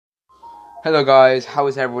Hello guys, how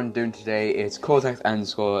is everyone doing today? It's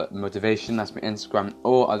Cortex_motivation, that's my Instagram,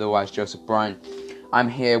 or otherwise Joseph Bryan. I'm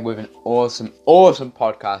here with an awesome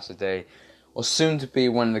podcast today, or soon to be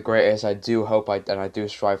one of the greatest. I do hope I do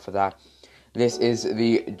strive for that. This is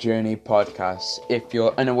the Journey Podcast. If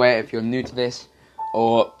you're unaware, if you're new to this,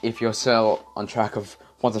 or if you're still on track of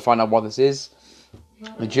want to find out what this is,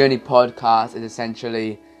 the Journey Podcast is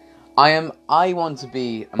essentially, I want to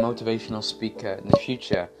be a motivational speaker in the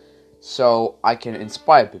future. So I can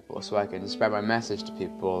inspire people, so I can spread my message to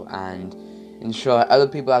people and ensure that other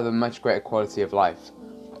people have a much greater quality of life.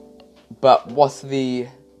 But what's the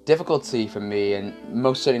difficulty for me, and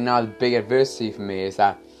most certainly now the big adversity for me, is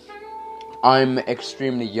that I'm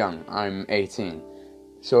extremely young. I'm 18.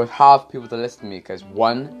 So it's hard for people to listen to me because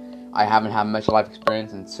 1, I haven't had much life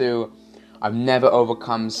experience, and 2, I've never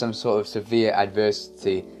overcome some sort of severe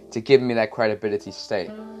adversity to give me that credibility state.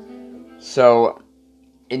 So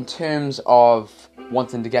in terms of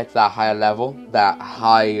wanting to get to that higher level, that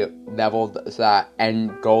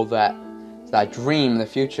end goal, that dream in the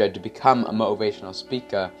future to become a motivational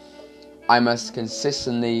speaker, I must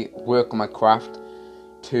consistently work on my craft,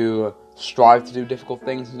 to strive to do difficult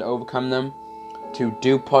things and overcome them, to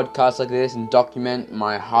do podcasts like this and document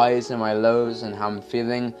my highs and my lows and how I'm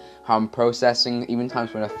feeling, how I'm processing, even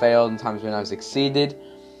times when I failed and times when I've succeeded,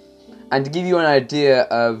 and to give you an idea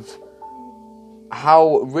of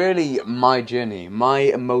how really my journey, my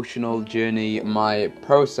emotional journey, my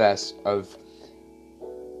process of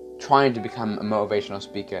trying to become a motivational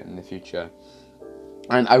speaker in the future.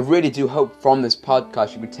 And I really do hope from this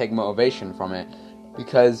podcast you would take motivation from it,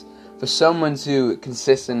 because for someone to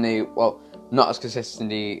consistently, well, not as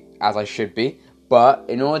consistently as I should be, but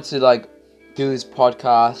in order to do this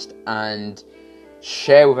podcast and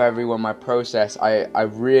share with everyone my process, I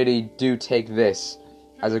really do take this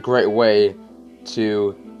as a great way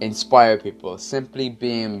to inspire people, simply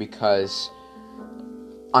being because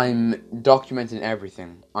I'm documenting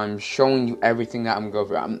everything. I'm showing you everything that I'm going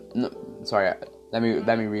through. Let me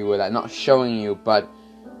reword that. Not showing you, but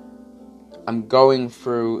I'm going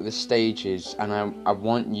through the stages, and I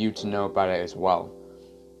want you to know about it as well.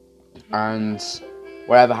 And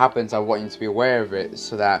whatever happens, I want you to be aware of it,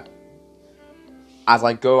 so that as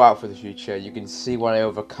I go out for the future, you can see what I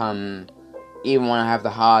overcome. Even when I have the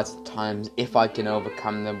hardest times, if I can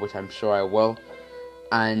overcome them, which I'm sure I will,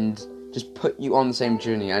 and just put you on the same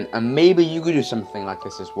journey, and maybe you could do something like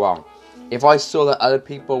this as well. If I saw that other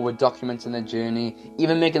people were documenting their journey,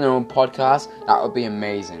 even making their own podcast, that would be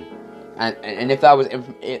amazing. And if that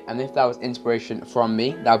was inspiration from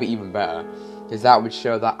me, that would be even better, because that would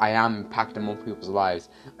show that I am impacting more people's lives.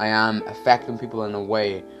 I am affecting people in a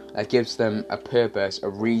way that gives them a purpose, a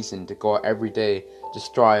reason to go out every day to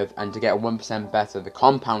strive and to get 1% better, the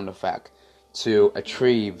compound effect, to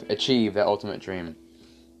achieve their ultimate dream.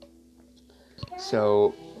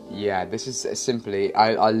 So, yeah, this is simply,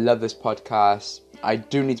 I love this podcast. I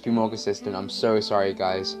do need to be more consistent. I'm so sorry,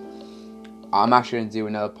 guys. I'm actually going to do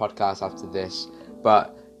another podcast after this.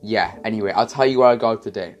 But, yeah, anyway, I'll tell you what I got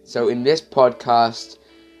today. So, in this podcast,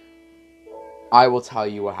 I will tell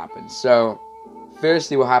you what happened. So,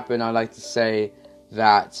 firstly, what happened, I'd like to say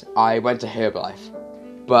that I went to Herbalife.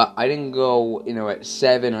 But I didn't go, at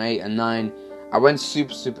 7 or 8 or 9. I went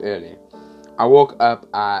super early. I woke up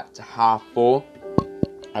at 4:30.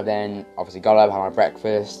 I then obviously got up, had my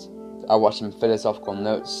breakfast. I watched some philosophical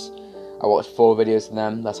notes. I watched 4 videos of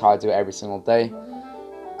them. That's how I do it every single day.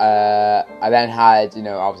 I then had,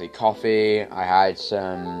 obviously coffee. I had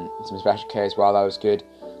some special K as well. That was good.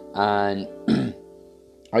 And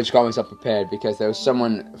I just got myself prepared because there was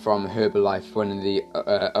someone from Herbalife, one of the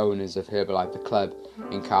owners of Herbalife, the club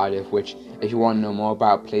in Cardiff, which if you want to know more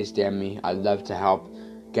about, please DM me. I'd love to help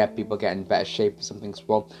get people get in better shape or something as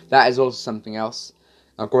well. That is also something else.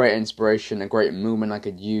 A great inspiration, a great movement I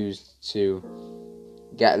could use to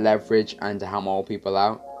get leverage and to help more people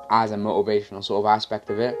out as a motivational sort of aspect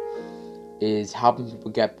of it, is helping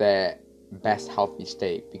people get their best healthy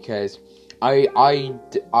state, because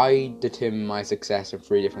I determine my success in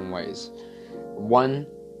 3 different ways. 1,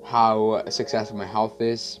 how successful my health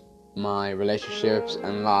is, my relationships,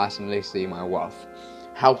 and last and leastly, my wealth.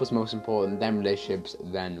 Health is most important, then relationships,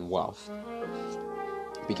 then wealth.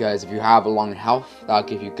 Because if you have a long health, that'll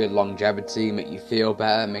give you good longevity, make you feel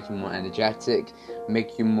better, make you more energetic,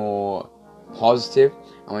 make you more positive.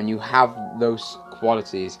 And when you have those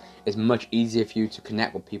qualities, it's much easier for you to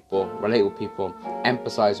connect with people, relate with people,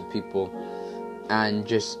 empathize with people, and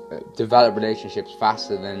just develop relationships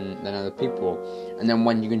faster than other people. And then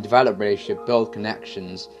when you can develop relationships, build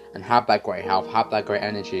connections, and have that great health, have that great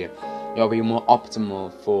energy, you'll be more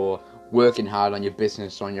optimal for working hard on your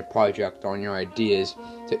business, on your project, on your ideas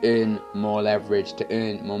to earn more leverage, to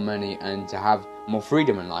earn more money, and to have more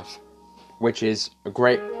freedom in life, which is a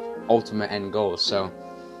great ultimate end goal. So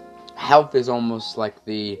health is almost like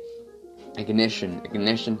the ignition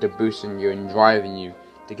to boosting you and driving you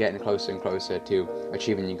to getting closer and closer to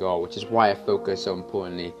achieving your goal, which is why I focus so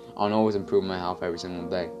importantly on always improving my health every single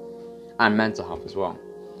day, and mental health as well.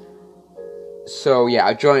 So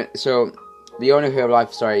yeah, so the owner of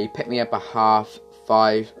Herbalife, he picked me up at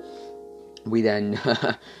 5:30. We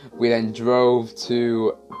then drove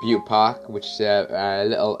to Butte Park, which is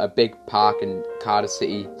a big park in Cardiff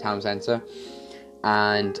City town centre,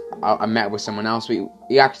 and I met with someone else. He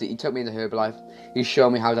took me to Herbalife. He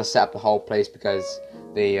showed me how to set up the whole place, because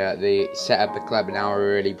they set up the club an hour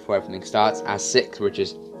early before everything starts at 6, which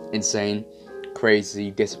is insane,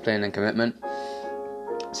 crazy discipline and commitment.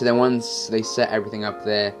 So then once they set everything up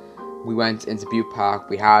there, we went into Butte Park.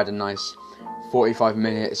 We had a nice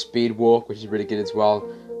 45-minute speed walk, which is really good as well.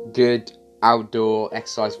 Good outdoor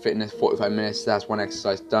exercise fitness, 45 minutes, that's one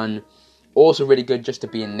exercise done. Also really good just to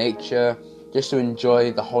be in nature, just to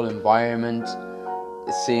enjoy the whole environment.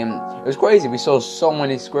 It was crazy. We saw so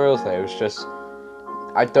many squirrels there. It was just,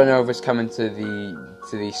 I don't know if it's coming to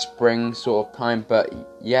the spring sort of time, but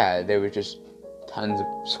yeah, there were just tons of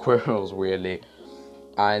squirrels, weirdly.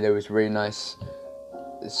 And there was really nice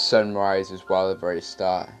sunrise as well at the very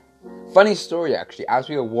start. Funny story, actually, as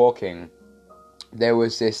we were walking, there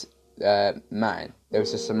was this man, there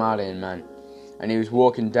was a Somalian man, and he was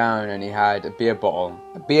walking down and he had a beer bottle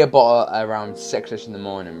around 6ish in the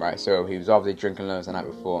morning, right? So he was obviously drinking loads the night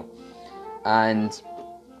before. And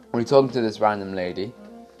we were talking to this random lady,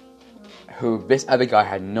 who this other guy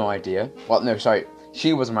had no idea. Well, no, sorry,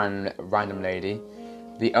 she was a random lady.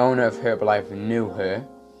 The owner of Herbalife knew her,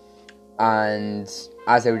 and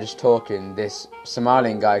as they were just talking, this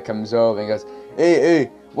Somalian guy comes over and goes,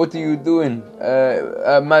 Hey, what are you doing?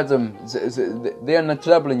 Madam, they are not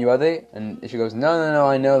troubling you, are they? And she goes, No,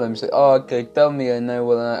 I know them. She's like, oh, okay, tell me, and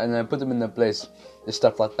I put them in their place, and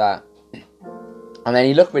stuff like that. And then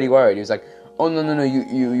he looked really worried. He was like, oh, no,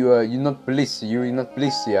 you're not police, you're not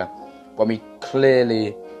police here. When we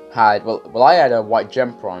clearly had, well, I had a white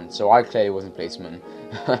jumper on, so I clearly wasn't a policeman.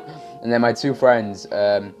 And then my two friends,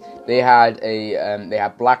 they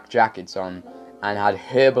had black jackets on and had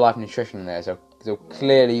Herbalife nutrition in there, so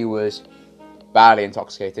clearly he was badly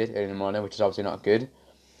intoxicated in the morning, which is obviously not good.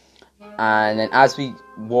 And then as we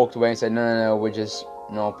walked away and said, no, we're just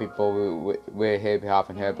normal people, we're here on behalf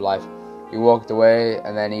of Herbalife, he walked away,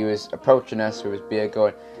 and then he was approaching us with his beer,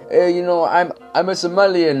 going, hey, I'm a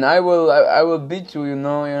Somalian, I will beat you,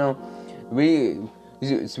 we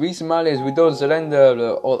Somalis, we don't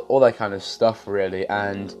surrender, all that kind of stuff, really.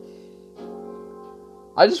 And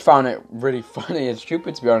I just found it really funny and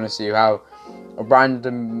stupid, to be honest with you, how a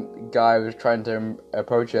random guy was trying to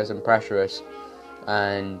approach us and pressure us,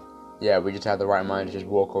 and yeah, we just had the right mind to just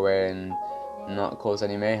walk away and not cause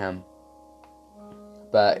any mayhem.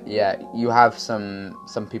 But yeah, you have some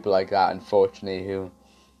people like that, unfortunately, who,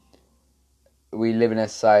 we live in a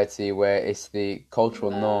society where it's the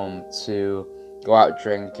cultural norm to go out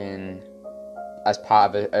drinking as a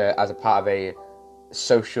part of a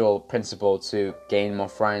social principle to gain more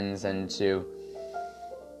friends and to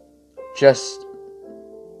just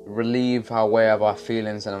relieve our way of our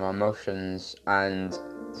feelings and our emotions. And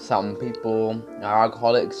some people are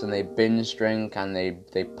alcoholics and they binge drink and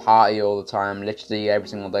they party all the time, literally every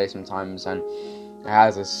single day sometimes, and it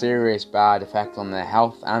has a serious bad effect on their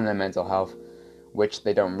health and their mental health, which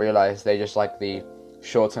they don't realize. They just like the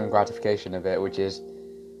short-term gratification of it, which is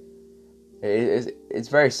it's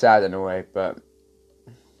very sad in a way, but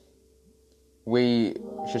we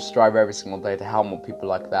should strive every single day to help more people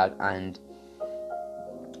like that. And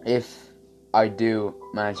if I do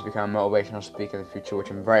manage to become a motivational speaker in the future, which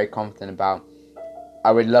I'm very confident about,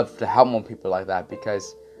 I would love to help more people like that,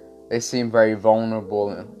 because they seem very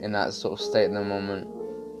vulnerable in that sort of state in the moment,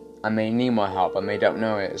 and they need my help, and they don't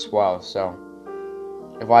know it as well. So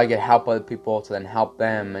if I could help other people to then help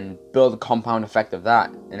them and build a compound effect of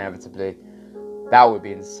that, inevitably, that would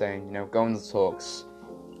be insane. Going to talks,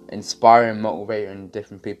 inspiring, motivating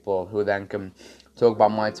different people who then can talk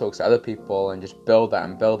about my talks to other people and just build that,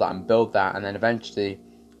 and then eventually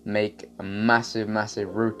make a massive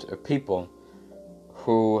root of people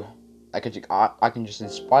who I can just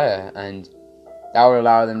inspire, and that will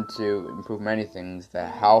allow them to improve many things: their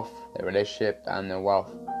health, their relationship, and their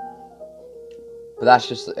wealth. But that's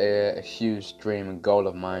just a huge dream and goal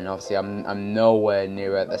of mine. Obviously, I'm nowhere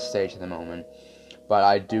near at that stage at the moment, but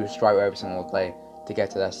I do strive every single day to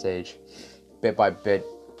get to that stage, bit by bit,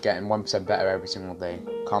 getting 1% better every single day.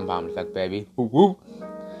 Compound effect, baby. Woo woo.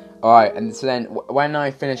 Alright, and so then when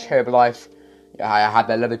I finished Herbalife, I had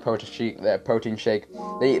that lovely protein shake.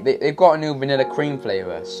 They've got a new vanilla cream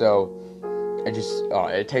flavour, so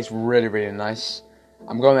it tastes really, really nice.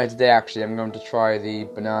 I'm going there today, actually. I'm going to try the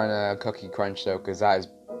banana cookie crunch, though, because that is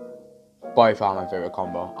by far my favourite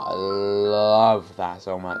combo. I love that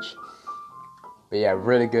so much. But yeah,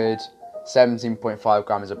 really good. 17.5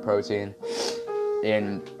 grams of protein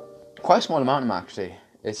in quite a small amount, actually.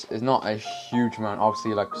 It's not a huge amount.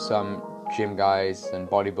 Obviously, like some gym guys and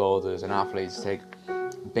bodybuilders and athletes take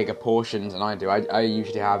bigger portions than I do. I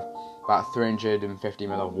usually have about 350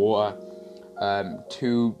 ml of water,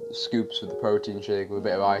 2 scoops of the protein shake with a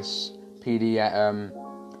bit of ice,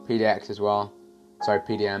 PDX as well. Sorry,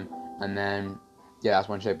 PDM, and then yeah, that's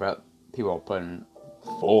one shake. But people are putting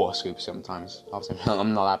 4 scoops sometimes. Obviously,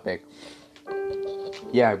 I'm not that big.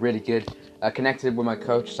 Yeah, really good. Connected with my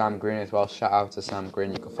coach, Sam Green, as well. Shout out to Sam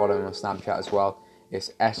Green. You can follow him on Snapchat as well. It's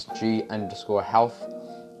SG_health.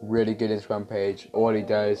 Really good Instagram page. All he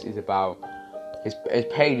does is about... His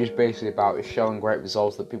page is basically about showing great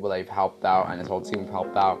results that people that he's helped out and his whole team have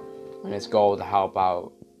helped out. And his goal to help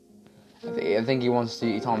out... I think he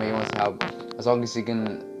told me he wants to help... As long as he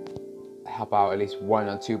can help out at least 1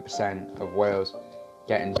 or 2% of Wales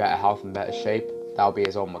getting better health and better shape, that'll be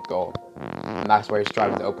his ultimate goal. And that's where he's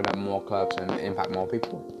striving to open up more clubs and impact more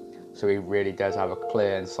people. So he really does have a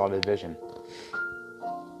clear and solid vision.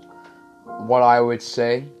 What I would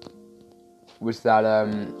say was that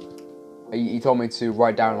he told me to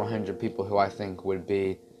write down 100 people who I think would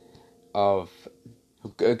be of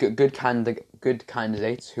good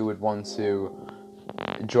candidates who would want to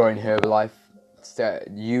join Herbalife,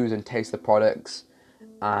 use and taste the products,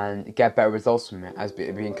 and get better results from it as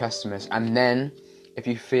being customers. And then, if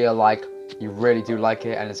you feel like you really do like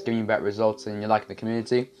it and it's giving you better results and you like the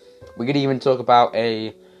community, we could even talk about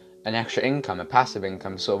an extra income, a passive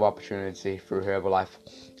income sort of opportunity through Herbalife.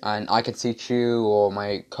 And I could teach you, or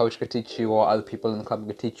my coach could teach you, or other people in the club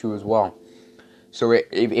could teach you as well. So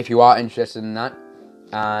if you are interested in that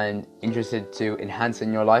and interested to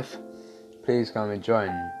enhancing your life, please come and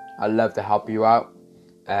join. I'd love to help you out,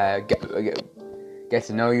 get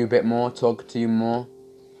to know you a bit more, talk to you more,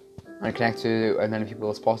 and connect to as many people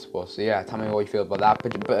as possible. So yeah, tell me what you feel about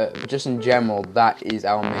that. But just in general, that is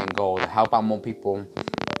our main goal: to help out more people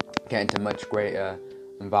get into much greater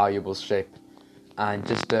and valuable shape, and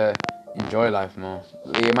just to enjoy life more.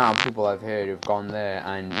 The amount of people I've heard who've gone there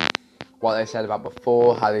and what they said about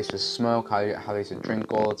before, how they used to smoke, how they used to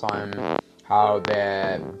drink all the time, how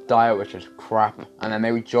their diet was just crap, and then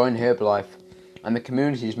they would join Herbalife, and the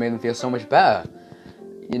community just made them feel so much better.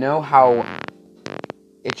 You know, how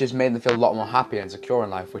it just made them feel a lot more happy and secure in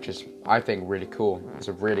life, which is, I think, really cool. It's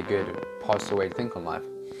a really good, positive way to think on life.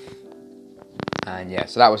 And yeah,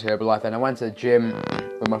 so that was Herbalife. And I went to the gym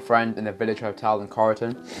with my friend in the Village Hotel in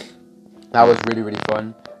Corrigan. That was really, really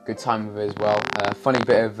fun. Good time with it as well. Funny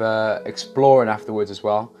bit of exploring afterwards as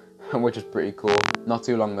well, which is pretty cool. Not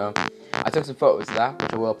too long though. I took some photos of that,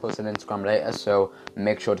 which I will post on Instagram later, so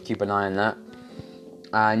make sure to keep an eye on that.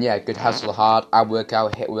 And yeah, good hustle hard, ab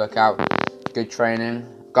workout, hit workout, good training.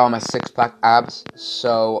 Got my 6-pack abs,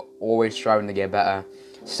 so always striving to get better.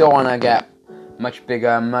 Still want to get much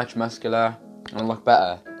bigger, much muscular, and look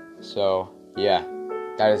better. So yeah,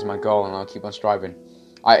 that is my goal, and I'll keep on striving.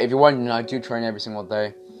 If you're wondering, I do train every single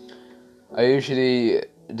day. I usually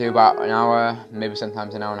do about an hour, maybe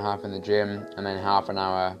sometimes an hour and a half in the gym, and then half an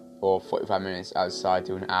hour or 45 minutes outside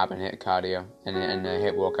doing ab and hit cardio and a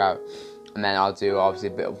hit workout. And then I'll do obviously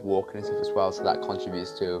a bit of walking and stuff as well, so that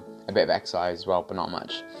contributes to a bit of exercise as well, but not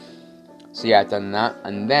much. So yeah, I've done that.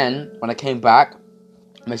 And then when I came back,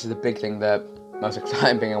 this is the big thing, the most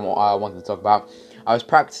exciting thing I wanted to talk about. I was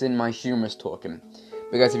practicing my humorous talking,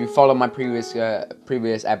 because if you follow my previous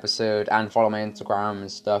episode and follow my Instagram and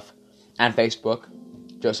stuff and Facebook,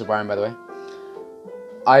 Joseph Bryan by the way,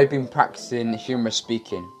 I've been practicing humorous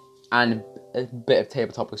speaking and a bit of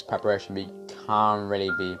table topics preparation, but you can't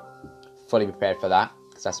really be fully prepared for that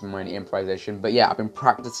because that's mainly improvisation. But yeah, I've been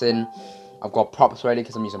practicing. I've got props ready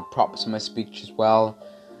because I'm using props in my speech as well.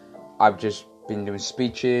 I've just been doing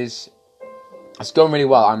speeches. It's going really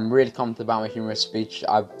well. I'm really confident about my humorous speech.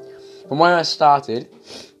 From when I started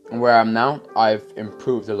and where I am now, I've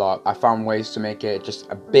improved a lot. I found ways to make it just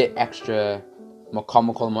a bit extra, more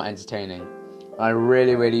comical, more entertaining. And I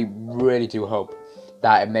really, really, really do hope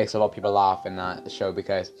that it makes a lot of people laugh in that show,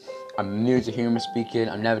 because I'm new to humor speaking.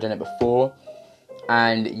 I've never done it before.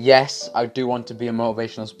 And yes, I do want to be a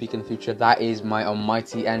motivational speaker in the future. That is my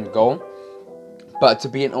almighty end goal. But to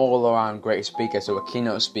be an all-around great speaker, so a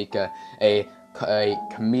keynote speaker, a a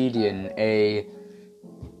comedian,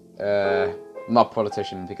 not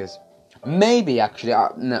politician, because maybe actually, I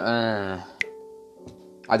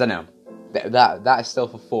don't know. That is still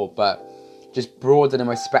for thought, but just broadening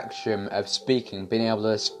my spectrum of speaking, being able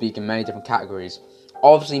to speak in many different categories.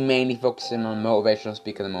 Obviously, mainly focusing on motivational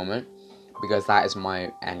speaking at the moment, because that is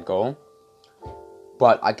my end goal.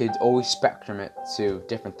 But I could always spectrum it to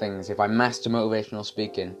different things. If I master motivational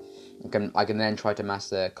speaking, I can then try to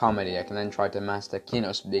master comedy. I can then try to master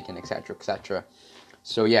keynote speaking, etc., etc.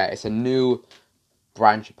 So yeah, it's a new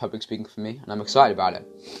branch of public speaking for me, and I'm excited about it.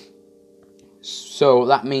 So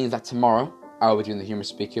that means that tomorrow I'll be doing the humor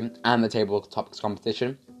speaking and the table topics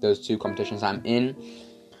competition. Those two competitions I'm in.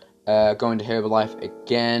 Going to Herbalife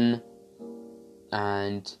again,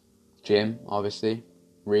 and gym, obviously,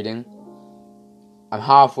 reading. I'm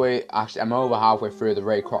over halfway through the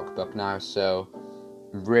Ray Kroc book now, so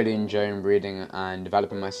I'm really enjoying reading and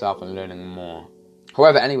developing myself and learning more.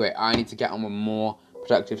 However, anyway, I need to get on with more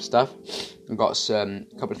productive stuff. I've got a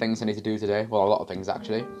couple of things I need to do today, well, a lot of things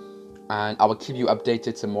actually, and I will keep you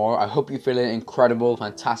updated tomorrow. I hope you're feeling incredible,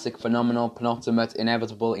 fantastic, phenomenal, penultimate,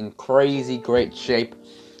 inevitable, in crazy great shape,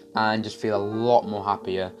 and just feel a lot more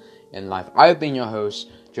happier in life. I've been your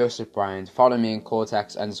host, Joseph Bryant. Follow me in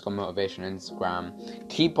Cortex_Motivation on Instagram.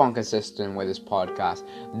 Keep on consistent with this podcast.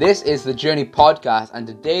 This is the Journey Podcast, and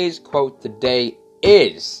today's quote today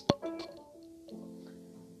is: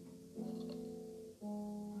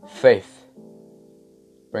 faith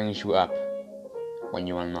brings you up when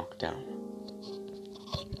you are knocked down.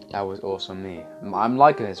 That was also me. I'm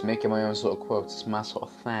liking this, making my own sort of quotes. It's my sort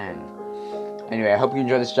of thing. Anyway, I hope you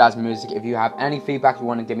enjoy this jazz music. If you have any feedback, you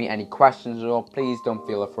want to give me any questions at all, please don't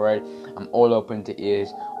feel afraid. I'm all open to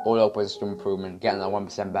ears, all open to improvement, getting that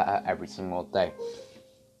 1% better every single day.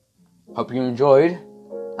 Hope you enjoyed,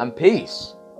 and peace.